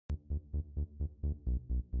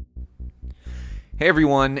Hey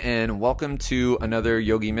everyone, and welcome to another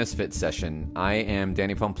Yogi Misfit session. I am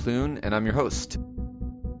Danny Pomploon, and I'm your host.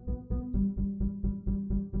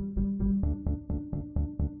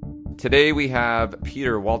 Today we have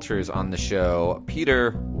Peter Walters on the show.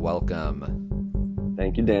 Peter, welcome.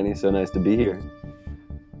 Thank you, Danny. So nice to be here.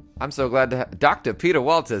 I'm so glad to have Dr. Peter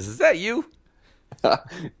Walters. Is that you?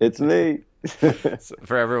 It's me. So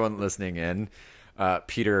for everyone listening in,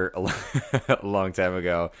 Peter, a long time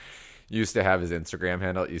ago, used to have his Instagram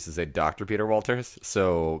handle. It used to say Dr. Peter Walters.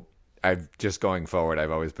 So I've just going forward,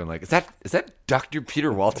 I've always been like, is that Dr.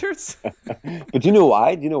 Peter Walters? But do you know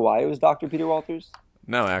why? Do you know why it was Dr. Peter Walters?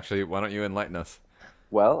 No, actually, why don't you enlighten us?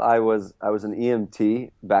 Well, I was an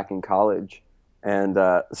EMT back in college, and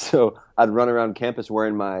so I'd run around campus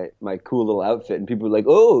wearing my cool little outfit, and people were like,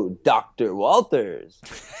 "Oh, Dr. Walters,"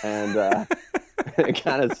 and it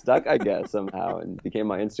kind of stuck, I guess, somehow, and became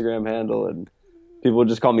my Instagram handle, and people would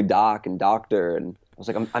just call me Doc and Doctor, and I was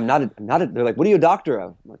like, I'm not a. They're like, "What are you a doctor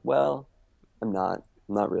of?" I'm like, "Well, I'm not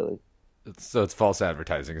really." So it's false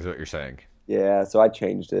advertising, is what you're saying. Yeah, so I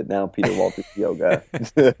changed it. Now Peter Walters Yoga.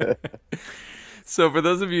 So for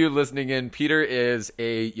those of you listening in, Peter is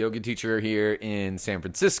a yoga teacher here in San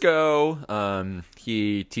Francisco.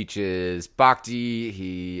 He teaches Bhakti.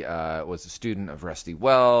 He was a student of Rusty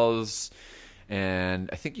Wells. And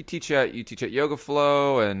I think you teach at Yoga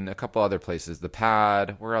Flow and a couple other places. The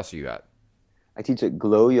Pad. Where else are you at? I teach at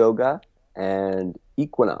Glow Yoga and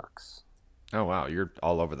Equinox. Oh, wow. You're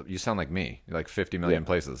all over you sound like me. You're like 50 million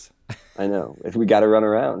places. I know. If we got to run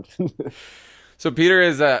around. So Peter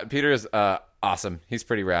is awesome. He's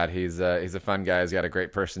pretty rad. He's a fun guy. He's got a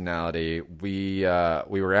great personality. We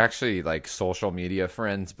were actually like social media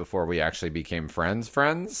friends before we actually became friends.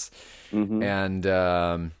 Mm-hmm.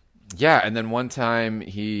 And and then one time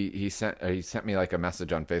he sent me like a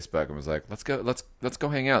message on Facebook and was like, let's go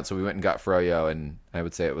hang out. So we went and got froyo, and I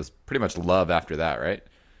would say it was pretty much love after that, right?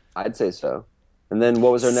 I'd say so. And then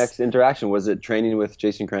what was our next interaction? Was it training with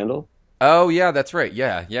Jason Crandall? Oh yeah, that's right.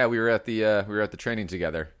 Yeah. We were at the training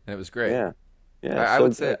together, and it was great. Yeah. I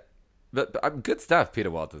would say, but good stuff, Peter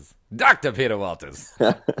Walters, Dr. Peter Walters.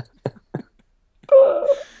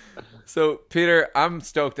 So Peter, I'm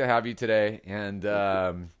stoked to have you today, and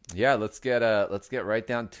let's get right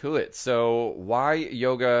down to it. So why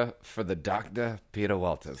yoga for the Dr. Peter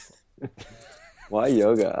Walters? Why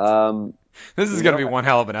yoga? This is going to be one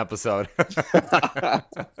hell of an episode.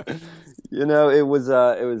 It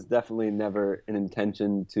was definitely never an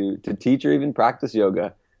intention to teach or even practice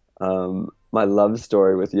yoga. My love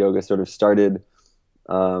story with yoga sort of started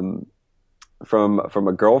from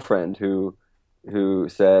a girlfriend who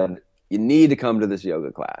said, "You need to come to this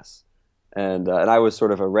yoga class," and I was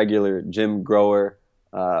sort of a regular gym grower,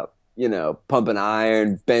 pumping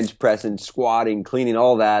iron, bench pressing, squatting, cleaning,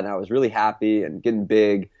 all that, and I was really happy and getting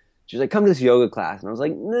big. She was like, "Come to this yoga class," and I was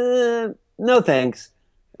like, "Nah, no thanks."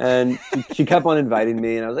 And she kept on inviting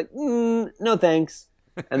me, and I was like, "No thanks."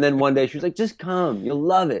 And then one day she was like, "Just come, you'll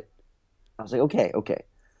love it." I was like, okay.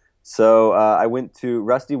 So I went to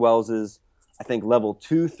Rusty Wells's, I think, level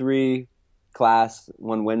 2-3 class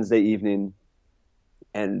one Wednesday evening.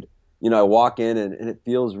 And, I walk in and it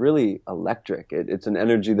feels really electric. It's an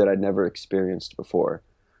energy that I'd never experienced before.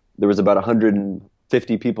 There was about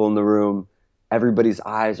 150 people in the room. Everybody's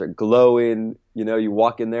eyes are glowing. You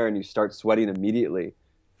walk in there and you start sweating immediately.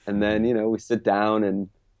 And then, we sit down and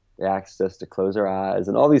they asked us to close our eyes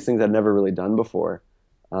and all these things I'd never really done before.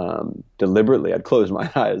 Deliberately, I'd close my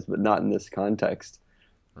eyes, but not in this context.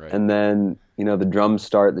 Right. And then, the drums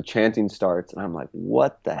start, the chanting starts, and I'm like,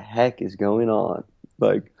 what the heck is going on?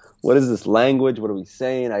 Like, what is this language? What are we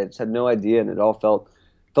saying? I just had no idea, and it all felt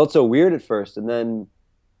so weird at first. And then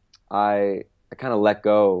I kind of let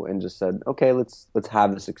go and just said, okay, let's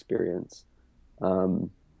have this experience. And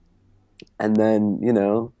then,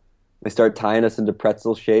 they start tying us into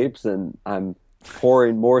pretzel shapes, and I'm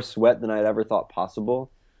pouring more sweat than I'd ever thought possible.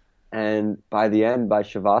 And by the end, by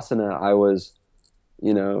Shavasana, I was,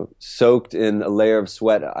 soaked in a layer of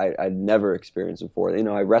sweat I'd never experienced before.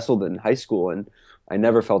 I wrestled in high school, and I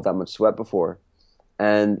never felt that much sweat before.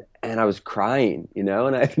 And I was crying, and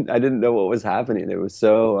I didn't know what was happening. It was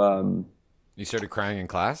so... You started crying in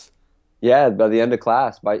class? Yeah, by the end of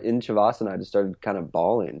class, in Shavasana, I just started kind of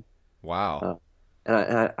bawling. Wow. And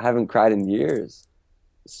I haven't cried in years.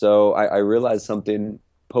 So I realized something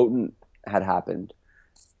potent had happened.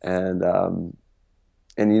 And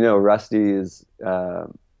Rusty is,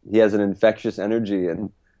 he has an infectious energy,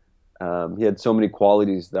 and he had so many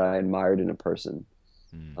qualities that I admired in a person.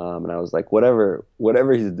 And I was like, whatever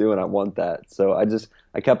he's doing, I want that. So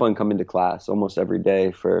I kept on coming to class almost every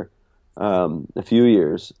day for a few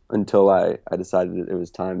years until I decided it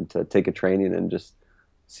was time to take a training and just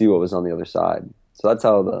see what was on the other side. So that's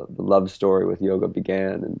how the love story with yoga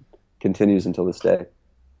began and continues until this day.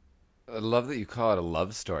 I love that you call it a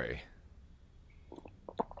love story.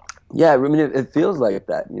 Yeah, I mean, it feels like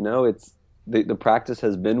that, you know, it's the practice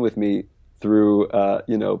has been with me through,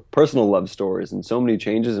 personal love stories and so many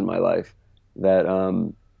changes in my life that,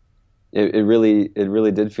 it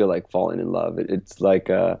really did feel like falling in love. It's like,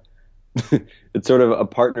 it's sort of a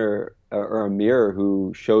partner or a mirror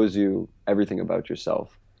who shows you everything about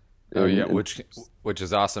yourself. Oh yeah, And which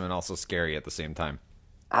is awesome and also scary at the same time.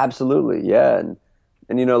 absolutely, yeah. And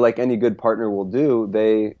like any good partner will do,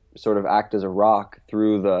 they sort of act as a rock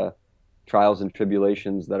through the trials and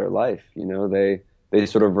tribulations that are life. They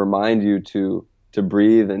sort of remind you to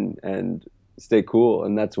breathe and stay cool,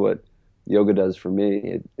 and that's what yoga does for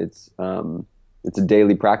me. It's a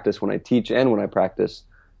daily practice when I teach and when I practice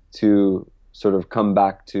to sort of come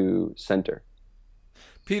back to center.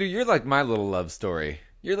 Peter, you're like my little love story.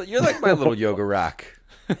 You're like my little yoga rock.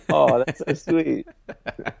 Oh, that's so sweet.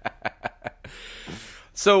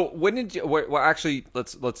 So when did you? Well, actually,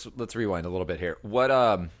 let's rewind a little bit here. What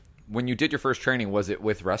when you did your first training, was it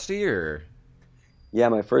with Rusty or Yeah,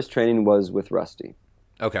 my first training was with Rusty.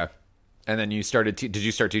 okay? And then you started. Did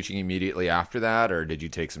you start teaching immediately after that, or did you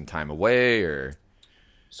take some time away? Or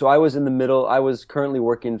So I was in the middle. I was currently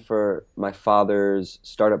working for my father's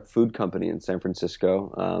startup food company in San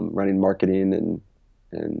Francisco, running marketing and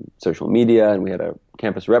social media, and we had a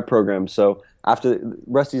campus rep program. So after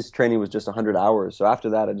Rusty's training was just 100 hours. So after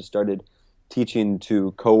that, I just started teaching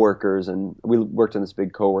to coworkers, and we worked in this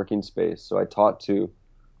big co-working space. So I taught to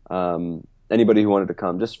anybody who wanted to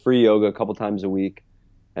come, just free yoga a couple times a week.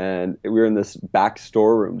 And we were in this back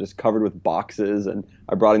storeroom just covered with boxes, and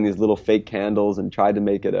I brought in these little fake candles and tried to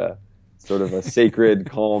make it a sort of a sacred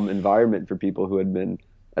calm environment for people who had been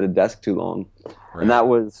at a desk too long. And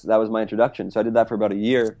right? that was my introduction. So I did that for about a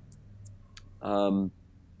year,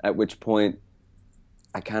 at which point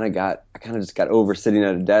I kind of just got over sitting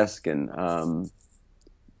at a desk and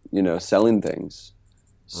selling things.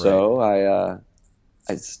 Right. So I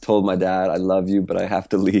just told my dad, I love you, but I have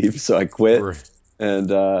to leave. So I quit Right. and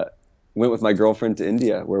went with my girlfriend to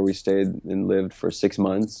India, where we stayed and lived for 6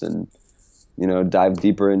 months, and dived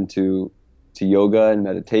deeper into to yoga and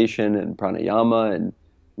meditation and pranayama, and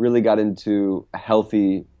really got into a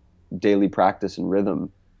healthy daily practice and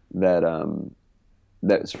rhythm that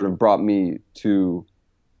that sort of brought me to,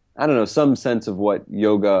 I don't know, some sense of what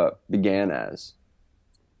yoga began as.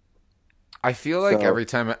 I feel like So every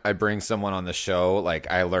time I bring someone on the show, like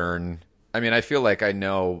I learn. I mean, I feel like I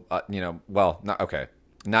know, well, not okay,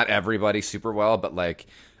 not everybody super well, but like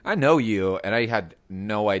I know you, and I had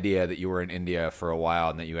no idea that you were in India for a while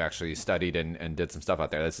and that you actually studied and did some stuff out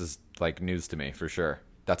there. This is like news to me for sure.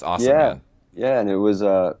 That's awesome, yeah, man. yeah, and it was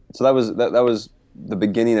so that was the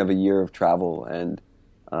beginning of a year of travel, and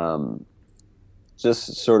um,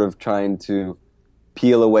 just sort of trying to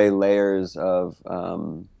peel away layers of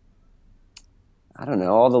I don't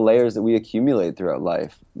know, all the layers that we accumulate throughout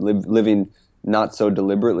life, living not so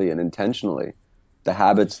deliberately and intentionally, the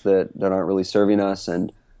habits that aren't really serving us,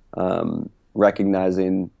 and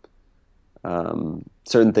recognizing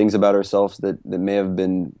certain things about ourselves that may have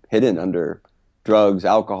been hidden under drugs,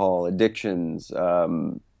 alcohol, addictions,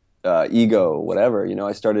 ego, whatever.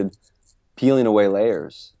 I started peeling away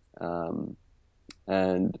layers, and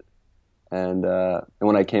and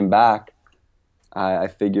when I came back, I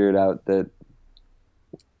figured out that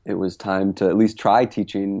it was time to at least try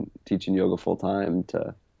teaching yoga full time,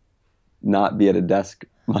 to not be at a desk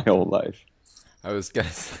my whole life. I was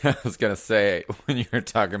gonna say when you were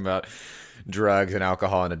talking about drugs and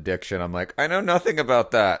alcohol and addiction, I'm like, I know nothing about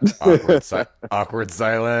that. Awkward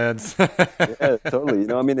silence. Yeah,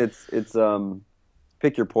 totally. I mean, it's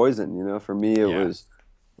pick your poison. For me, it Yeah. was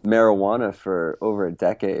marijuana for over a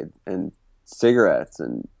decade, and cigarettes,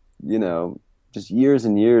 and just years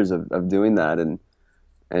and years of doing that, and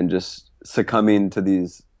just succumbing to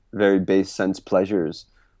these very base sense pleasures.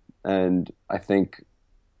 And I think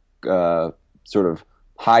sort of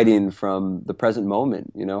hiding from the present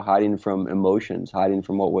moment, hiding from emotions, hiding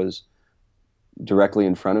from what was directly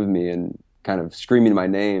in front of me, and kind of screaming my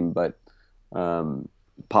name. But um,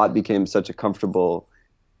 pot became such a comfortable,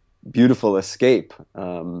 beautiful escape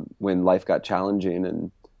when life got challenging,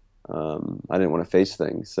 and I didn't want to face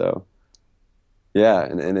things. So yeah,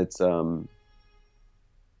 and it's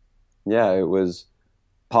yeah, it was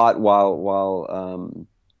pot while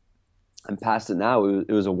I'm past it now.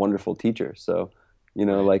 It was a wonderful teacher. So Right.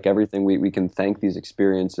 like everything, we can thank these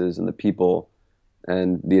experiences and the people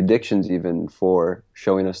and the addictions even for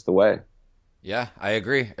showing us the way. Yeah, I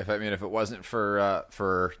agree. If it wasn't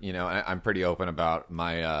for I'm pretty open about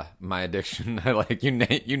my addiction. I like you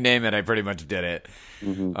name it, I pretty much did it.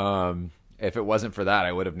 Hmm. If it wasn't for that,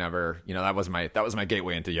 I would have never, that was my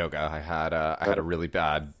gateway into yoga. I had a Right. really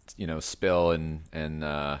bad, spill and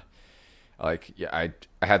I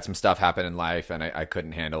had some stuff happen in life and I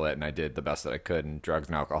couldn't handle it and I did the best that I could, and drugs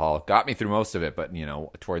and alcohol got me through most of it, but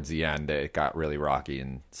towards the end it got really rocky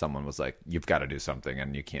and someone was like, you've got to do something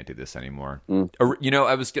and you can't do this anymore. Mm.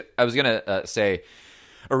 I was gonna say,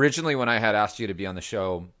 originally when I had asked you to be on the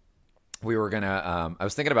show, we were gonna I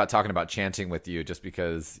was thinking about talking about chanting with you, just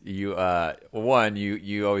because you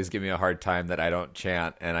always give me a hard time that I don't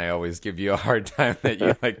chant, and I always give you a hard time that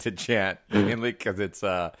you like to chant, mainly because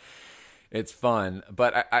it's fun.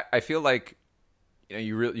 But I feel like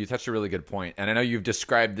you touched a really good point, and I know you've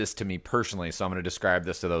described this to me personally, so I'm going to describe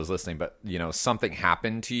this to those listening. But something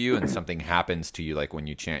happened to you, and something happens to you, like when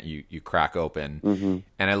you chant, you crack open, Hmm.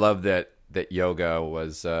 and I love that yoga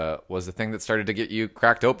was the thing that started to get you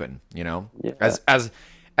cracked open. Yeah.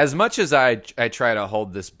 As much as I try to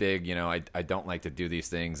hold this big, I don't like to do these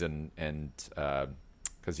things, and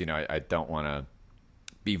because I don't want to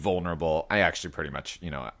be vulnerable. I actually pretty much,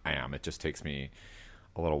 I am. It just takes me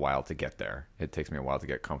a little while to get there. It takes me a while to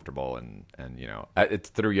get comfortable, and it's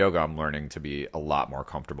through yoga I'm learning to be a lot more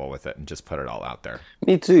comfortable with it and just put it all out there.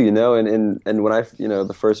 Me too, and when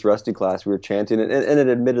the first Rusty class, we were chanting, and it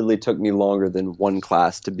admittedly took me longer than one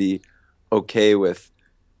class to be okay with,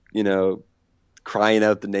 you know, crying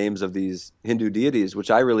out the names of these Hindu deities,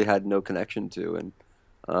 which I really had no connection to. And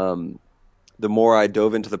um, the more I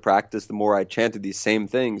dove into the practice, the more I chanted these same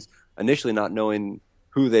things, initially not knowing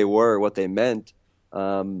who they were, what they meant.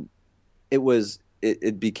 Um,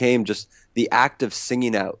 it became just the act of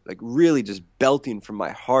singing out, like really just belting from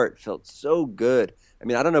my heart, felt so good. I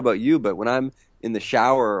mean, I don't know about you, but when I'm in the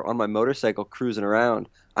shower or on my motorcycle cruising around,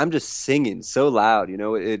 I'm just singing so loud.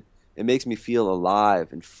 It makes me feel alive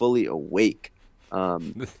and fully awake.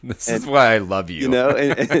 Um, This is and why I love you.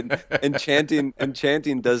 and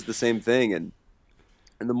chanting does the same thing. And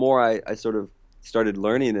the more I sort of started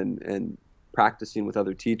learning and practicing with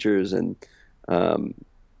other teachers, and um,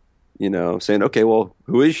 saying, okay, well,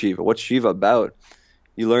 who is Shiva? What's Shiva about?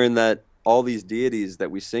 You learn that all these deities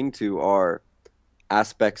that we sing to are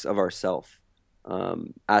aspects of ourself,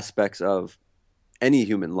 aspects of any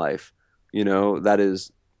human life. That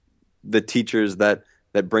is the teachers that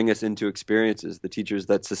bring us into experiences, the teachers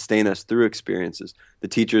that sustain us through experiences, the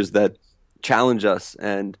teachers that challenge us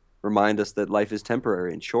and remind us that life is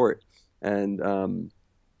temporary and short. And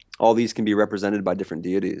all these can be represented by different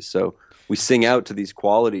deities. So we sing out to these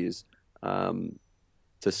qualities, um,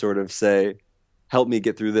 to sort of say, help me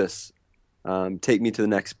get through this, take me to the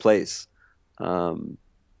next place, um,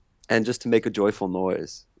 and just to make a joyful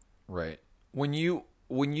noise. Right. When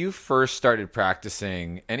you first started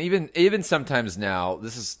practicing, and even sometimes now,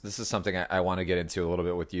 this is something I want to get into a little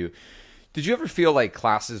bit with you. Did you ever feel like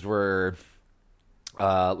classes were,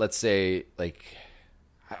 let's say, like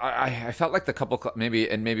I felt like the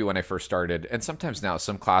maybe when I first started, and sometimes now,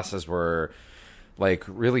 some classes were like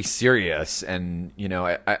really serious, and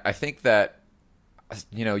I think that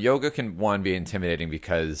yoga can, one, be intimidating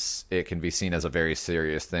because it can be seen as a very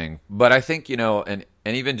serious thing, but I think and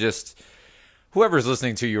even just whoever's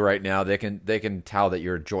listening to you right now, they can tell that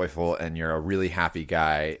you're joyful and you're a really happy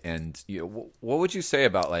guy. And what would you say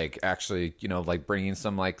about like actually like bringing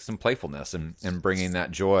some playfulness and bringing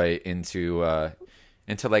that joy into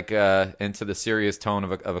the serious tone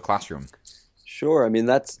of a classroom? Sure. I mean,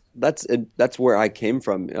 that's where I came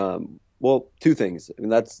from. Well, two things. I mean,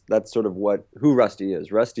 that's sort of who Rusty is.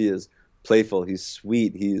 Rusty is playful. He's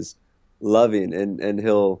sweet. He's loving,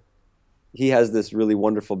 and he has this really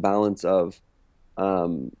wonderful balance of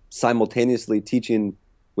simultaneously teaching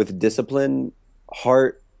with discipline,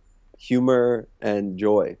 heart, humor, and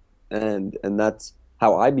joy. And that's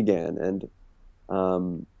how I began.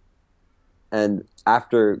 Um, and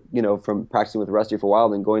after, from practicing with Rusty for a while,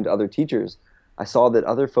 then going to other teachers, I saw that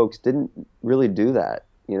other folks didn't really do that.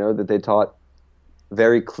 That they taught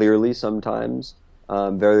very clearly sometimes,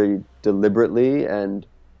 very deliberately, and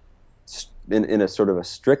in a sort of a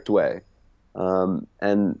strict way.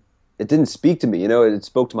 And it didn't speak to me. It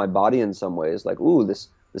spoke to my body in some ways, like, ooh, this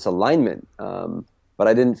alignment. But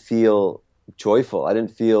I didn't feel joyful. I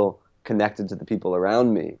didn't feel connected to the people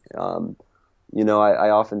around me. I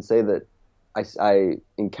often say that I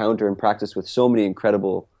encounter and practice with so many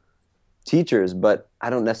incredible teachers, but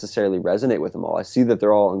I don't necessarily resonate with them all. I see that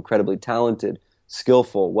they're all incredibly talented,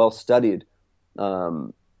 skillful, well studied,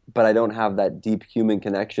 but I don't have that deep human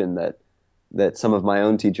connection that that some of my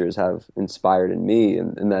own teachers have inspired in me,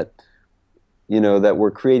 and that that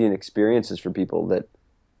we're creating experiences for people that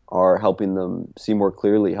are helping them see more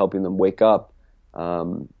clearly, helping them wake up,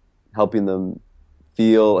 helping them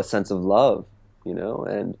feel a sense of love,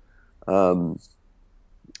 and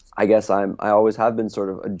I guess I always have been sort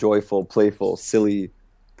of a joyful, playful, silly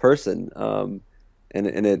person, and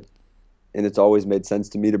it's always made sense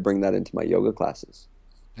to me to bring that into my yoga classes.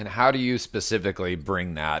 And how do you specifically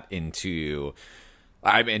bring that into,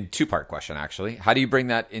 I mean, two-part question, actually. How do you bring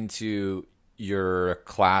that into your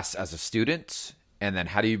class as a student? And then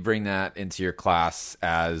how do you bring that into your class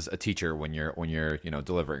as a teacher when you're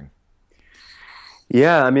delivering?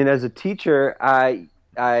 Yeah, I mean, as a teacher, I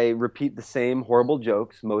repeat the same horrible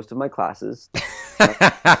jokes most of my classes.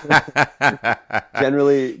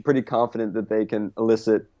 Generally, pretty confident that they can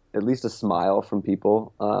elicit at least a smile from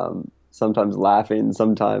people. Sometimes laughing,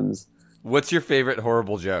 sometimes. What's your favorite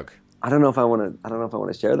horrible joke? I don't know if I want to. I don't know if I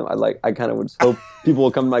want to share them. I kind of would hope people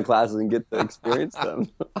will come to my classes and get to experience them.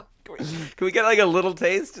 Can we get like a little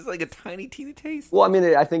taste, just like a tiny, teeny taste? Well, I mean,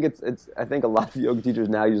 I think it's. I think a lot of yoga teachers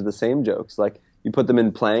now use the same jokes. Like you put them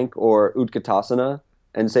in plank or utkatasana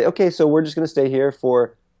and say, okay, so we're just going to stay here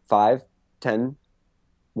for 5, 10,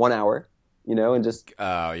 1 hour, and just.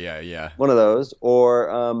 Oh yeah. One of those,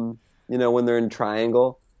 or when they're in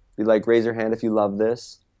triangle, be like, raise your hand if you love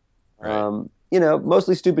this. Right.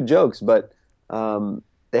 Mostly stupid jokes, but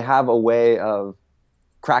they have a way of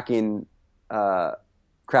cracking a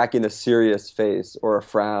serious face or a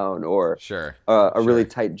frown or Sure. a really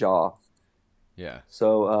tight jaw. Yeah.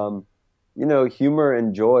 So, humor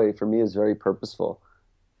and joy for me is very purposeful,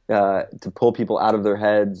 to pull people out of their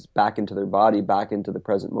heads, back into their body, back into the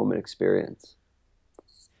present moment experience.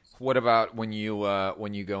 What about when you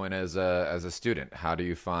go in as a student? How do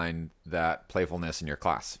you find that playfulness in your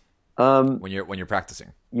class when you're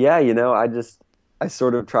practicing? Yeah, I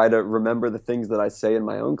sort of try to remember the things that I say in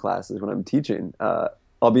my own classes when I'm teaching.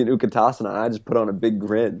 I'll be in Utkatasana and I just put on a big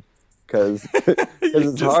grin because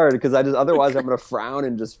it's hard, because otherwise I'm going to frown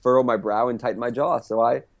and just furrow my brow and tighten my jaw. So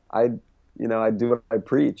I do what I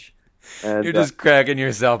preach. And you're just cracking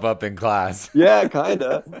yourself up in class. Yeah, kind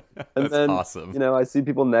of. And That's then, awesome. I see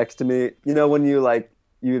people next to me. When you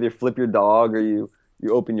either flip your dog or you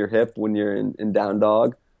open your hip when you're in down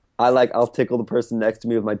dog. I'll tickle the person next to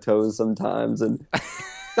me with my toes sometimes, and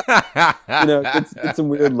get some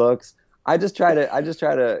weird looks. I just try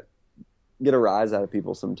to get a rise out of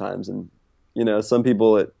people sometimes, and some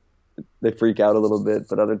people they freak out a little bit,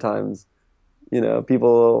 but other times,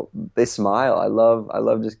 people, they smile. I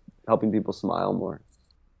love just helping people smile more.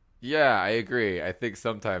 Yeah, I agree. I think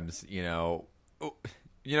sometimes, when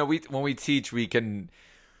we teach, we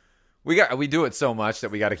do it so much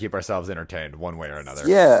that we got to keep ourselves entertained one way or another.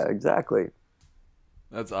 Yeah, exactly.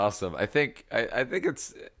 That's awesome. I think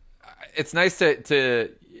it's nice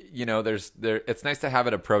to it's nice to have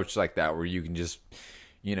an approach like that where you can just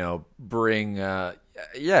bring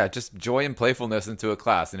just joy and playfulness into a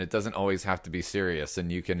class, and it doesn't always have to be serious,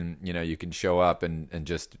 and you can show up and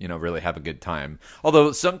just really have a good time.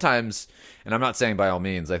 Although sometimes, and I'm not saying by all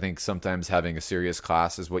means, I think sometimes having a serious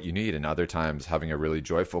class is what you need, and other times having a really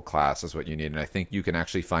joyful class is what you need, and I think you can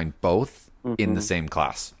actually find both in the same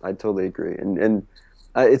class. I totally agree, and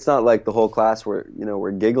it's not like the whole class where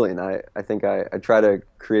we're giggling. I think I try to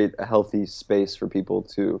create a healthy space for people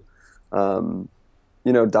to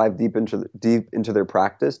dive deep into their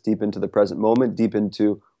practice, deep into the present moment, deep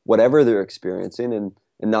into whatever they're experiencing, and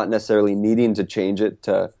not necessarily needing to change it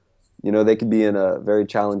to, they could be in a very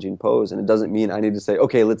challenging pose, and it doesn't mean I need to say,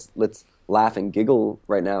 okay, let's laugh and giggle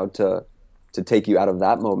right now to take you out of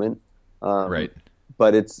that moment. Right.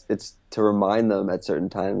 But it's to remind them at certain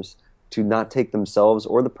times to not take themselves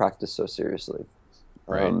or the practice so seriously.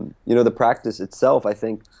 Right. The practice itself, I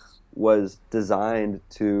think, was designed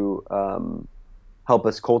to help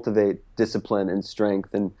us cultivate discipline and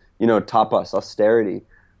strength, and tapas, austerity,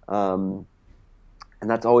 and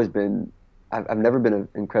that's always been. I've never been an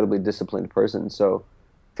incredibly disciplined person, so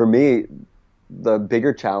for me, the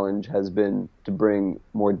bigger challenge has been to bring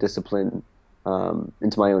more discipline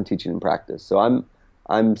into my own teaching and practice. So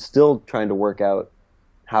I'm still trying to work out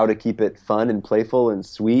how to keep it fun and playful and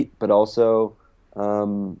sweet, but also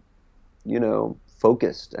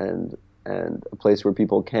focused and a place where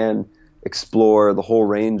people can explore the whole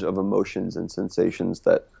range of emotions and sensations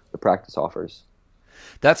that the practice offers.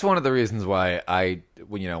 That's one of the reasons why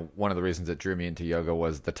one of the reasons that drew me into yoga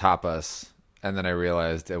was the tapas, and then I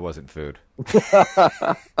realized it wasn't food.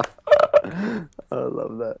 I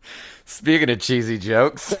love that. Speaking of cheesy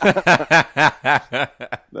jokes,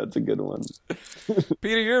 That's a good one.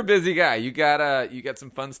 Peter, you're a busy guy. You got some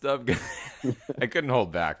fun stuff. I couldn't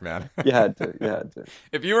hold back, man. You had to. You had to.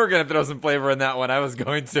 If you were gonna throw some flavor in that one, I was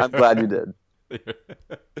going to. I'm glad you did.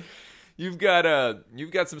 You've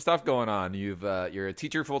got some stuff going on. You're a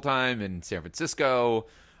teacher full time in San Francisco.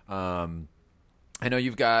 I know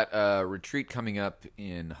you've got a retreat coming up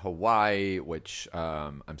in Hawaii, which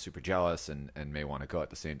I'm super jealous and may want to go at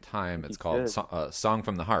the same time. It's called Song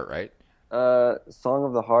from the Heart, right? Song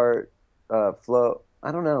of the Heart, Flow.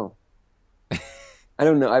 I don't know. I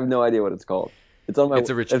don't know. I have no idea what it's called. It's on my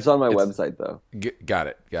website though. Got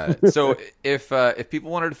it. So if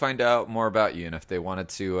people wanted to find out more about you and if they wanted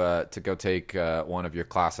to go take one of your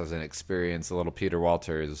classes and experience a little Peter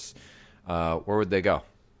Walters, where would they go?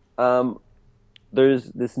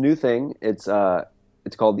 There's this new thing. It's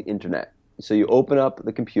called the internet. So you open up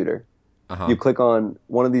the computer, you click on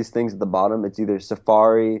one of these things at the bottom. It's either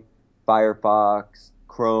Safari, Firefox,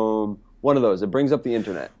 Chrome, one of those. It brings up the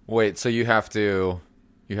internet. Wait, so you have to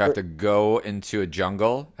go into a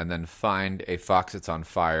jungle and then find a fox that's on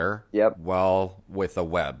fire. Yep. Well, with a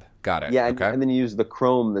web. Got it. Yeah, okay. And then you use the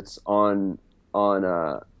Chrome that's on.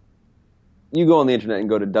 You go on the internet and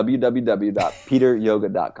go to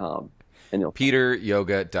www.peteryoga.com. And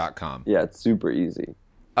peteryoga.com. Yeah, it's super easy.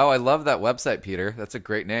 Oh, I love that website, Peter. That's a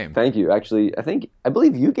great name. Thank you. Actually, I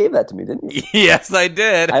believe you gave that to me, didn't you? Yes, I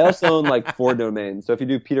did. I also own like 4 domains. So if you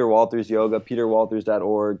do Peter Walters Yoga,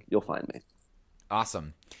 peterwalters.org, you'll find me.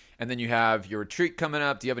 Awesome. And then you have your retreat coming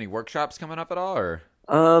up. Do you have any workshops coming up at all? Or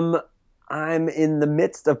I'm in the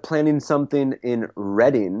midst of planning something in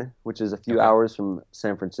Redding, which is a few hours from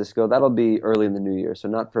San Francisco. That'll be early in the new year, so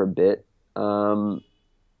not for a bit.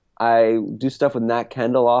 I do stuff with Nat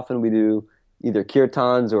Kendall often. We do either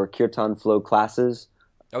kirtans or kirtan flow classes.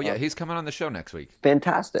 Oh, yeah. He's coming on the show next week.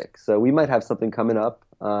 Fantastic. So we might have something coming up.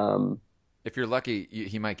 If you're lucky,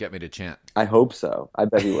 he might get me to chant. I hope so. I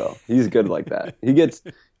bet he will. He's good like that.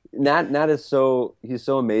 Nat is he's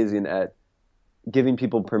so amazing at giving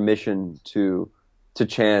people permission to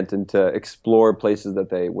chant and to explore places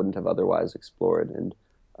that they wouldn't have otherwise explored. And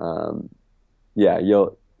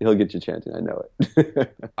he'll get you chanting. I know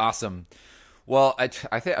it. Awesome. Well, I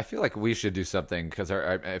feel like we should do something because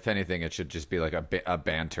if anything, it should just be like a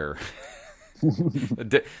banter.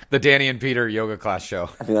 The Danny and Peter yoga class show.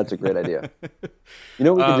 I think that's a great idea. You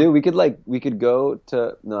know what we could do? We could go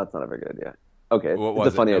to. No, that's not a very good idea. Okay, it's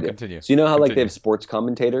a funny idea. Continue. So you know how like they have sports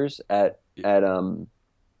commentators at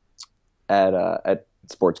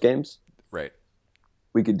sports games? Right.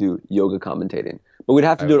 We could do yoga commentating, but we'd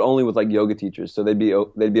have to do it only with like yoga teachers, so they'd be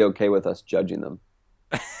okay with us judging them.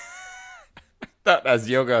 As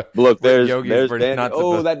yoga. Look, there's Danny.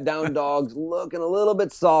 That down dog's looking a little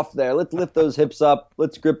bit soft there. Let's lift those hips up.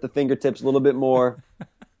 Let's grip the fingertips a little bit more.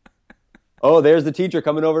 Oh, there's the teacher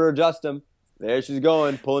coming over to adjust him. There she's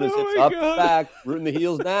going, pulling his hips up, back, rooting the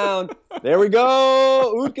heels down. There we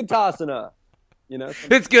go, Utkatasana. You know,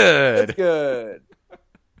 it's good. It's good.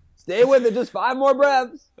 Stay with it, just 5 more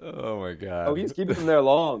breaths. Oh my God. Oh, he's keeping them there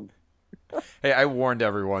long. Hey, I warned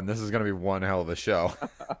everyone. This is going to be one hell of a show.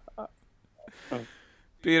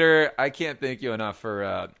 Peter, I can't thank you enough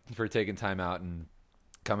for taking time out and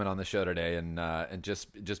coming on the show today and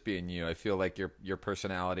just being you. I feel like your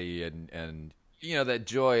personality and you know that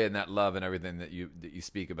joy and that love and everything that you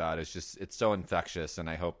speak about is it's so infectious, and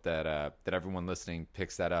I hope that everyone listening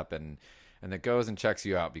picks that up and that goes and checks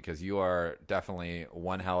you out because you are definitely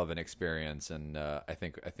one hell of an experience, and I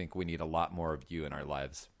think we need a lot more of you in our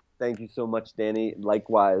lives. Thank you so much, Danny.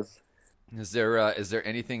 Likewise. Is there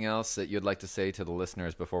anything else that you'd like to say to the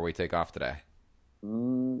listeners before we take off today?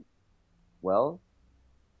 Well,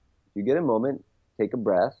 if you get a moment, take a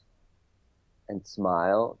breath and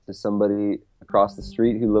smile to somebody across the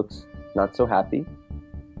street who looks not so happy,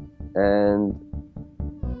 and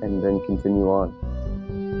then continue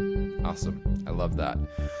on. Awesome. I love that.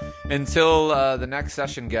 Until the next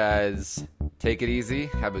session, guys, take it easy.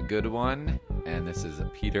 Have a good one. And this is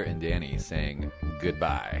Peter and Danny saying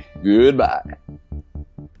goodbye. Goodbye.